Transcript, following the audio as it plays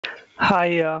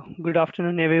Hi, good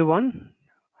afternoon, everyone.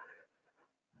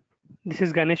 This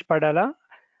is Ganesh Padala,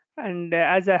 and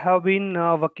as I have been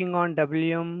working on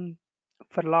WM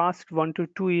for last 1 to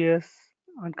 2 years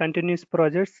on continuous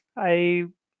projects, I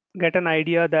get an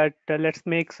idea that let's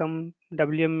make some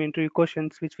WM interview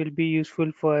questions, which will be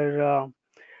useful for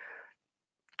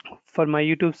my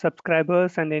YouTube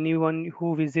subscribers and anyone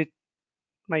who visit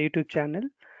my YouTube channel.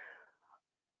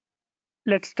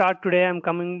 Let's start today. I'm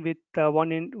coming with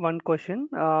one question.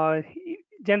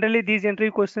 Generally, these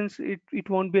interview questions it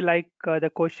won't be like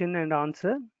the question and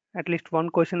answer. At least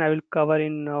one question I will cover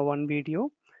in one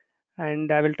video,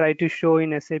 and I will try to show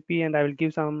in SAP, and I will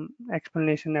give some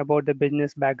explanation about the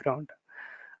business background.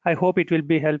 I hope it will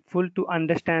be helpful to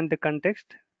understand the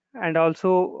context, and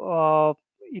also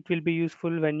it will be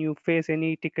useful when you face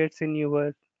any tickets in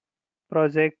your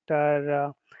project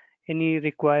or any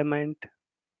requirement.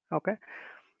 Okay.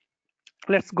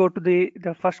 Let's go to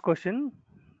the first question,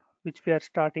 which we are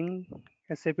starting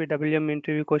SAP WM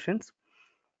interview questions.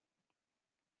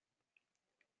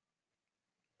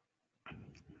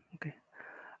 Okay,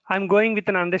 I'm going with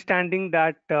an understanding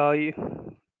that the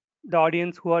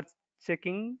audience who are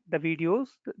checking the videos,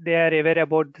 they are aware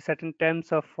about the certain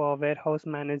terms of warehouse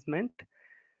management.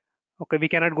 Okay, we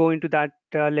cannot go into that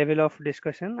level of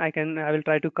discussion. I will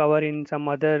try to cover in some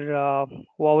other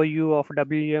overview of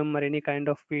WM or any kind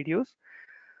of videos.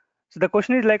 So the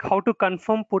question is like how to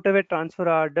confirm put away transfer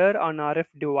order on RF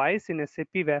device in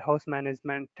SAP warehouse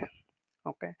management.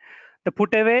 Okay, the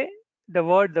put away,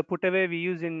 the put away we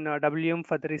use in WM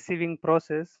for the receiving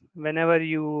process. Whenever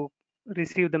you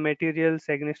receive the materials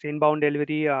against inbound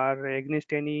delivery or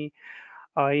against any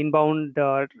inbound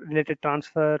related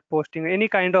transfer, posting, any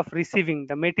kind of receiving,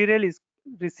 the material is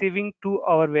receiving to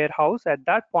our warehouse. At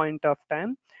that point of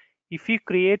time, if we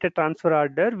create a transfer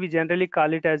order, we generally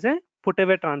call it as a put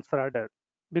away transfer order,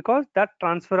 because that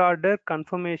transfer order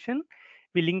confirmation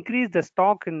will increase the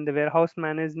stock in the warehouse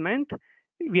management.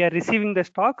 We are receiving the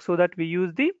stock so that we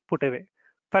use the put away.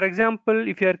 For example,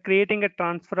 if you are creating a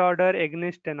transfer order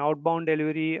against an outbound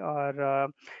delivery or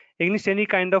against any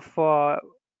kind of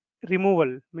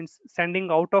removal, means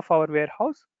sending out of our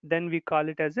warehouse, then we call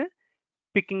it as a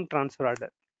picking transfer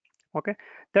order. Okay,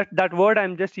 that word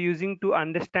I'm just using to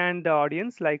understand the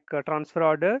audience, like transfer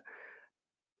order,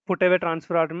 put away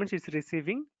transfer order means it's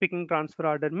receiving, picking transfer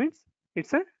order means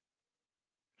it's a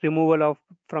removal of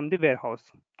from the warehouse.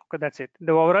 Okay, that's it.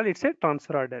 The overall it's a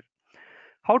transfer order.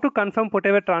 How to confirm put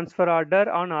away transfer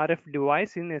order on RF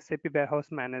device in SAP warehouse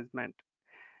management?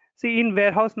 See, in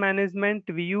warehouse management,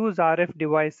 we use RF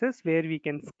devices where we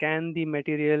can scan the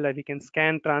material, or we can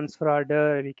scan transfer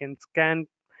order, we can scan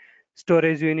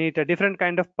storage unit, a different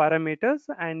kind of parameters,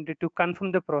 and to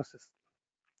confirm the process.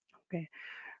 Okay.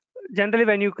 Generally,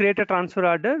 when you create a transfer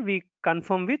order, we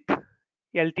confirm with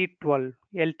LT12,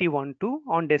 LT12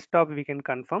 on desktop we can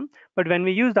confirm. But when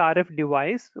we use the RF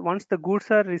device, once the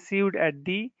goods are received at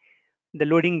the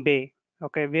loading bay,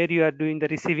 okay, where you are doing the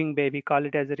receiving bay, we call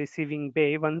it as a receiving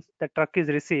bay. Once the truck is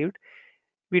received,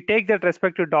 we take that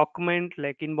respective document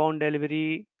like inbound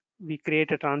delivery, we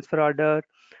create a transfer order,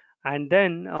 and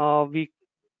then we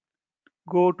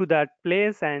go to that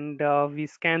place and we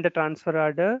scan the transfer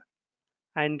order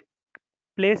and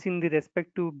place in the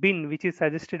respective bin which is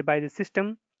suggested by the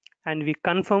system, and we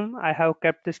confirm I have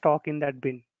kept the stock in that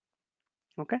bin.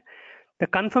 Okay, the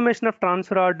confirmation of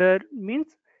transfer order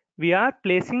means we are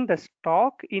placing the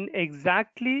stock in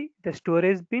exactly the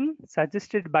storage bin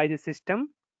suggested by the system,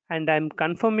 and I'm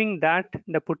confirming that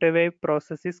the put away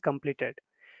process is completed.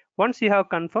 Once you have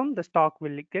confirmed, the stock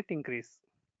will get increased.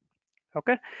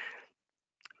 Okay,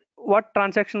 what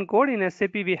transaction code in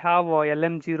SAP we have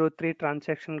LM03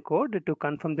 transaction code to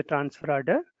confirm the transfer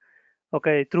order.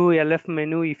 Okay, through LF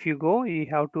menu, if you go, you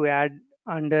have to add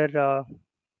under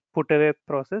put away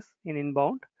process in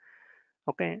inbound.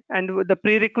 Okay, and the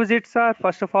prerequisites are,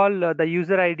 first of all, the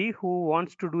user ID who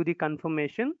wants to do the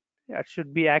confirmation. That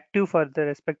should be active for the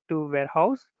respective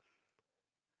warehouse,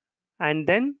 and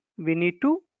then we need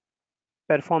to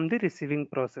perform the receiving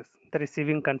process, the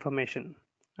receiving confirmation.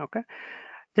 Okay,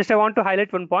 just I want to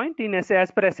highlight one point. In as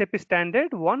per SAP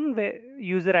standard, one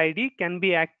user ID can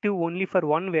be active only for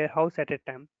one warehouse at a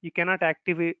time. You cannot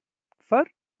activate for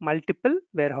multiple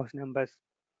warehouse numbers.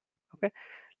 Okay,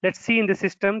 let's see in the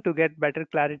system to get better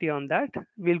clarity on that.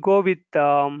 We'll go with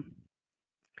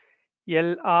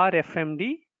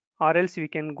LRFMD, or else we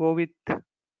can go with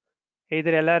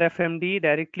either LRFMD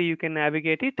directly, you can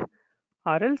navigate it,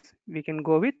 or else we can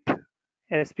go with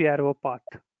SPRO path.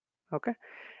 Okay,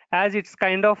 as it's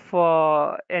kind of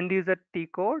end user T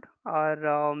code, or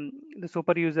the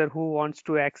super user who wants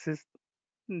to access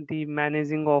the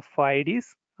managing of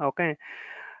IDs. Okay,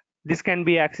 this can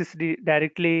be accessed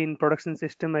directly in production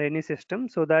system or any system,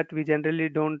 so that we generally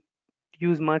don't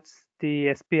use much the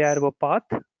SPRO path.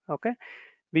 Okay,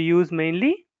 we use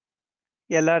mainly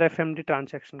LRFMD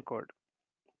transaction code.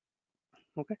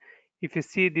 Okay, if you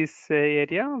see this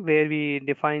area where we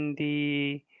define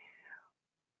the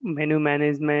menu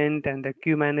management and the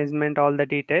queue management, all the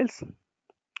details.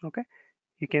 Okay,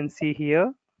 you can see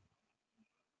here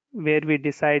where we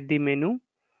decide the menu.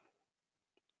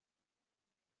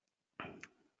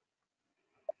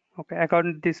 Okay,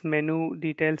 according to this menu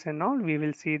details and all, we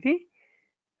will see the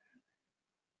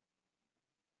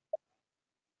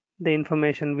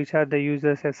information which are the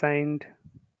users assigned.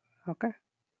 Okay,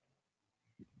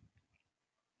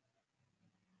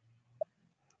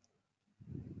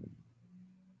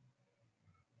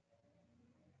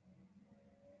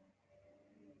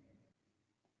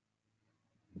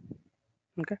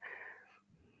 okay,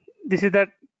 this is the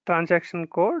transaction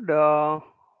code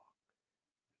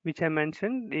which I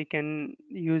mentioned. You can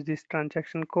use this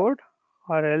transaction code,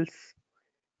 or else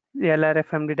the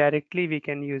LRFMD directly we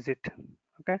can use it.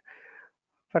 Okay,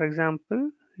 for example,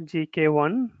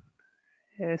 GK1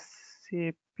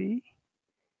 SAP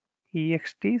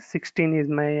EXT16 is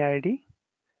my ID.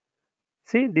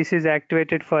 See, this is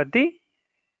activated for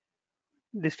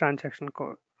this transaction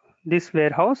code. This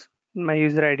warehouse, my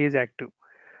user ID is active.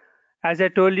 As I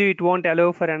told you, it won't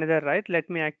allow for another, right? Let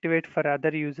me activate for other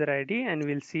user ID and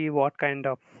we'll see what kind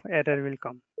of error will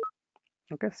come.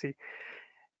 Okay, see,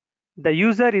 the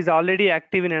user is already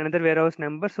active in another warehouse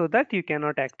number, so that you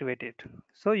cannot activate it.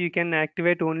 So you can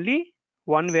activate only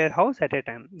one warehouse at a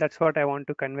time. That's what I want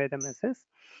to convey the message.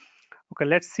 Okay,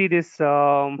 let's see this.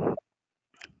 Our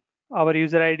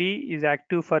user ID is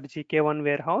active for GK1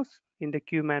 warehouse in the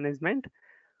queue management.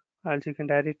 Also, you can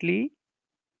directly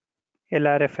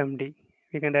LRFMD.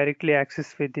 We can directly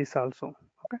access with this also.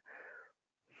 Okay.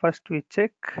 First, we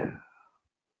check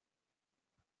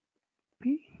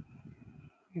P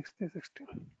XT16.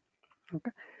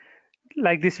 Okay.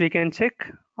 Like this, we can check,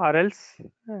 or else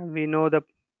we know the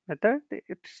method.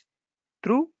 It's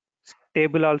through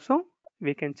table also.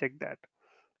 We can check that.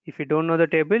 If you don't know the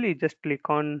table, you just click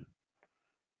on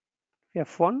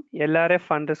F1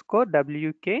 LRF underscore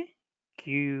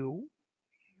WKQ.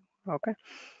 Okay.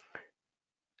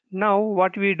 Now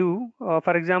what we do,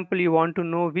 for example, you want to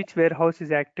know which warehouse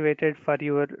is activated for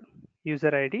your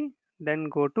user ID, then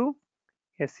go to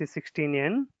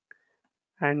SC16N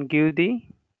and give the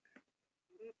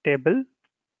table.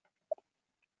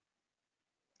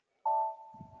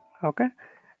 Okay,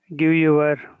 give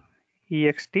your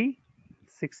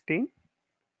EXT16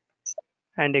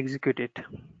 and execute it.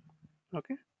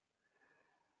 Okay,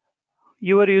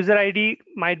 your user ID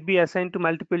might be assigned to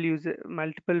multiple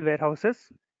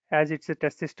warehouses, as it's a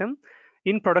test system.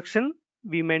 In production,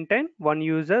 we maintain one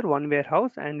user, one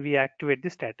warehouse, and we activate the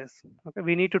status. Okay,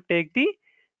 we need to take the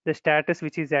status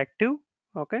which is active.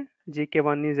 Okay,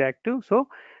 GK1 is active, so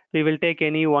we will take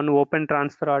any one open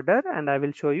transfer order, and I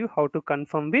will show you how to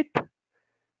confirm with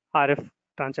RF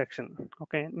transaction.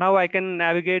 Okay, now I can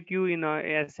navigate you in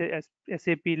a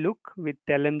SAP look with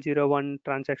LM01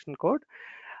 transaction code.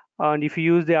 And if you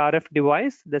use the RF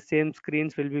device, the same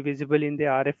screens will be visible in the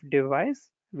RF device,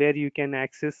 where you can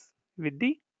access with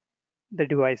the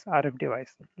device, RF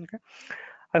device. Okay,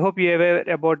 I hope you are aware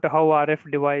about how RF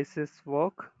devices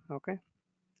work. Okay,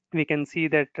 we can see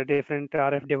that different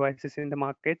RF devices in the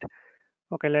market.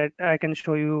 Okay, I can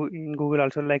show you in Google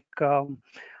also, like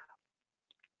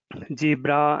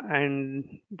Zebra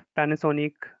and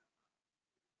Panasonic,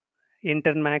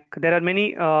 Intermac. There are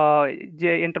many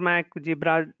Intermac,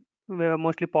 Zebra,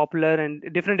 mostly popular, and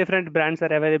different brands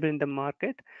are available in the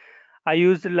market. I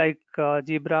used like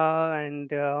Zebra and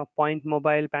Point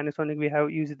Mobile, Panasonic. We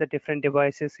have used the different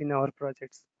devices in our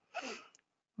projects.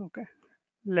 Okay,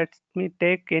 let me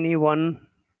take any one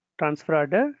transfer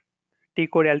order, T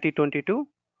code LT22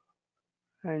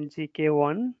 and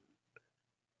GK1,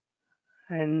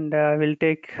 and we'll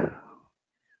take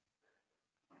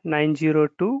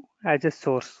 902 as a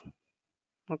source.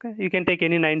 Okay, you can take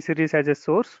any 9 series as a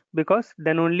source, because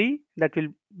then only that will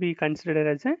be considered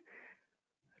as a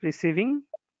receiving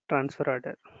transfer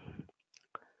order.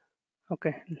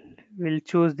 Okay, we'll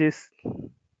choose this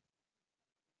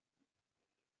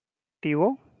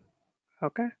TO.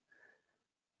 Okay,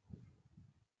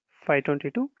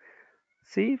 522.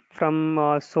 See,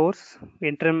 from source,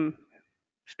 interim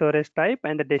storage type,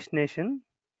 and the destination,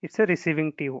 it's a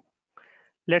receiving TO.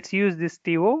 Let's use this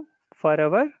TO for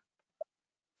our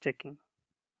checking.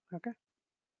 Okay,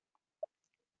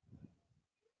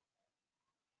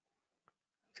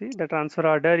 See, the transfer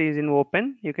order is in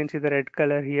open. You can see the red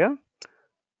color here,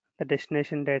 the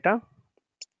destination data.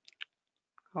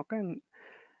 Okay,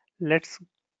 let's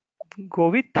go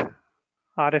with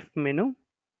RF menu.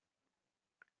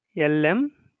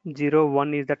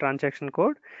 LM01 is the transaction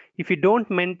code. If you don't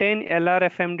maintain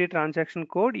LRFMD transaction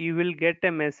code, you will get a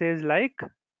message like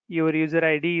your user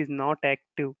ID is not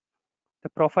active. The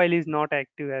profile is not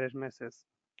active error message.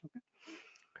 Okay.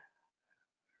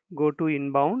 Go to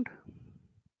inbound,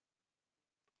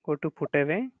 go to put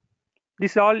away.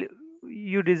 This all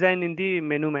you design in the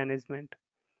menu management.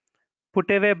 Put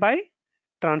away by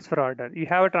transfer order. You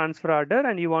have a transfer order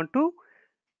and you want to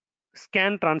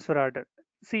scan transfer order.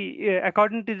 See,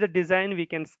 according to the design, we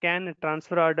can scan a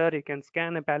transfer order, you can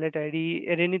scan a pallet ID,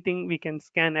 or anything we can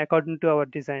scan according to our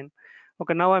design.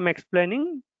 Okay, now I'm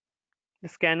explaining the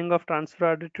scanning of transfer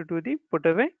order to do the put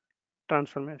away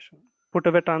transformation, put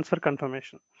away transfer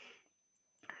confirmation.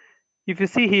 If you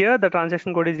see here, the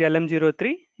transaction code is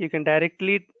LM03. You can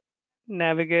directly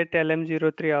navigate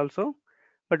LM03 also.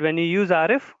 But when you use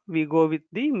RF, we go with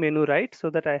the menu, right? So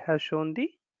that I have shown the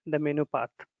menu path.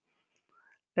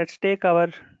 Let's take our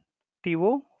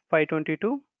TO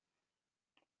 522.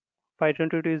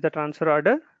 522 is the transfer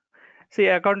order. See,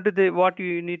 according to the what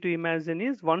you need to imagine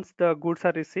is once the goods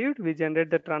are received, we generate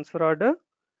the transfer order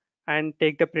and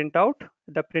take the printout.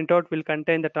 The printout will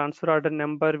contain the transfer order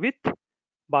number with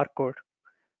barcode.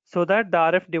 So that the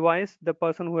RF device, the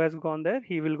person who has gone there,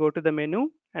 he will go to the menu,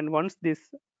 and once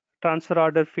this transfer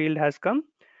order field has come,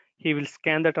 he will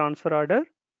scan the transfer order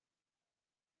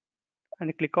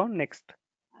and click on next.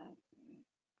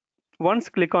 Once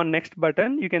click on next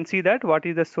button, you can see that what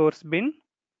is the source bin.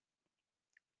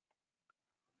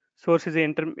 Source is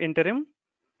interim,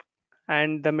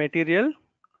 and the material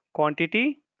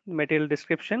quantity, material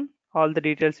description, all the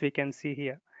details we can see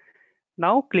here.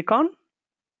 Now click on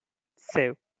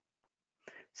save.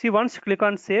 See, once you click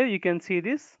on save, you can see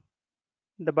this,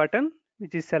 the button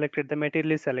which is selected, the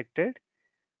material is selected.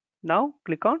 Now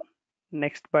click on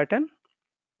next button.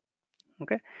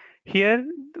 Okay, here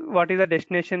what is the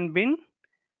destination bin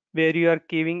where you are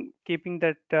keeping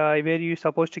that where you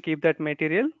supposed to keep that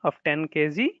material of 10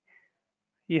 kg.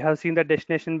 You have seen the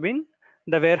destination bin.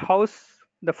 The warehouse,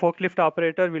 the forklift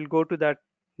operator will go to that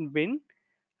bin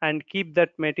and keep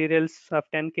that materials of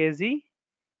 10 kg,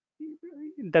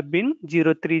 the bin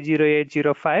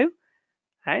 030805,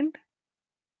 and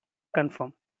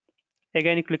confirm.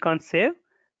 Again you click on save,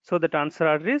 so the transfer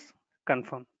order is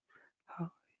confirmed.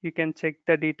 You can check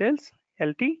the details.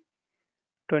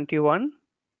 LT21.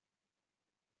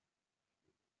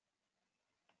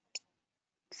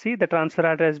 See, the transfer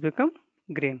order has become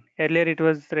green. Earlier it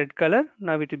was red color,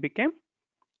 now it became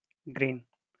green.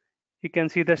 You can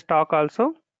see the stock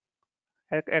also.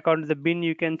 According to the bin,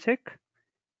 you can check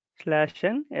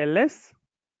 /n ls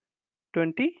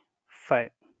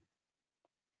 25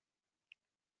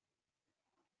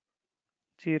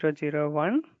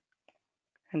 001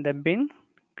 and the bin.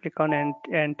 Click on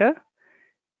enter.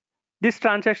 This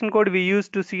transaction code we use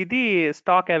to see the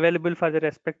stock available for the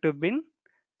respective bin.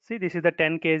 See, this is the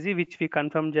 10 kg which we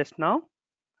confirmed just now.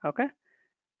 Okay.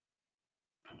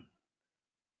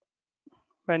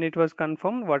 When it was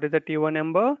confirmed, what is the T1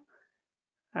 number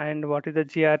and what is the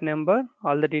GR number?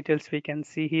 All the details we can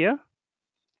see here.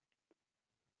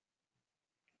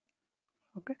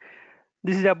 Okay.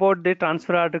 This is about the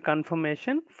transfer order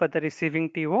confirmation for the receiving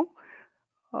TO.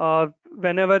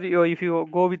 Whenever if you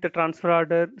go with the transfer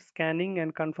order scanning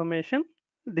and confirmation,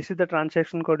 this is the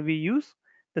transaction code we use.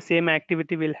 The same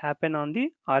activity will happen on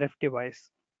the RF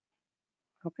device.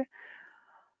 Okay.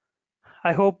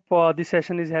 I hope this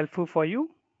session is helpful for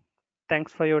you.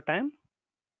 Thanks for your time.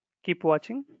 Keep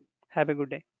watching. Have a good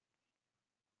day.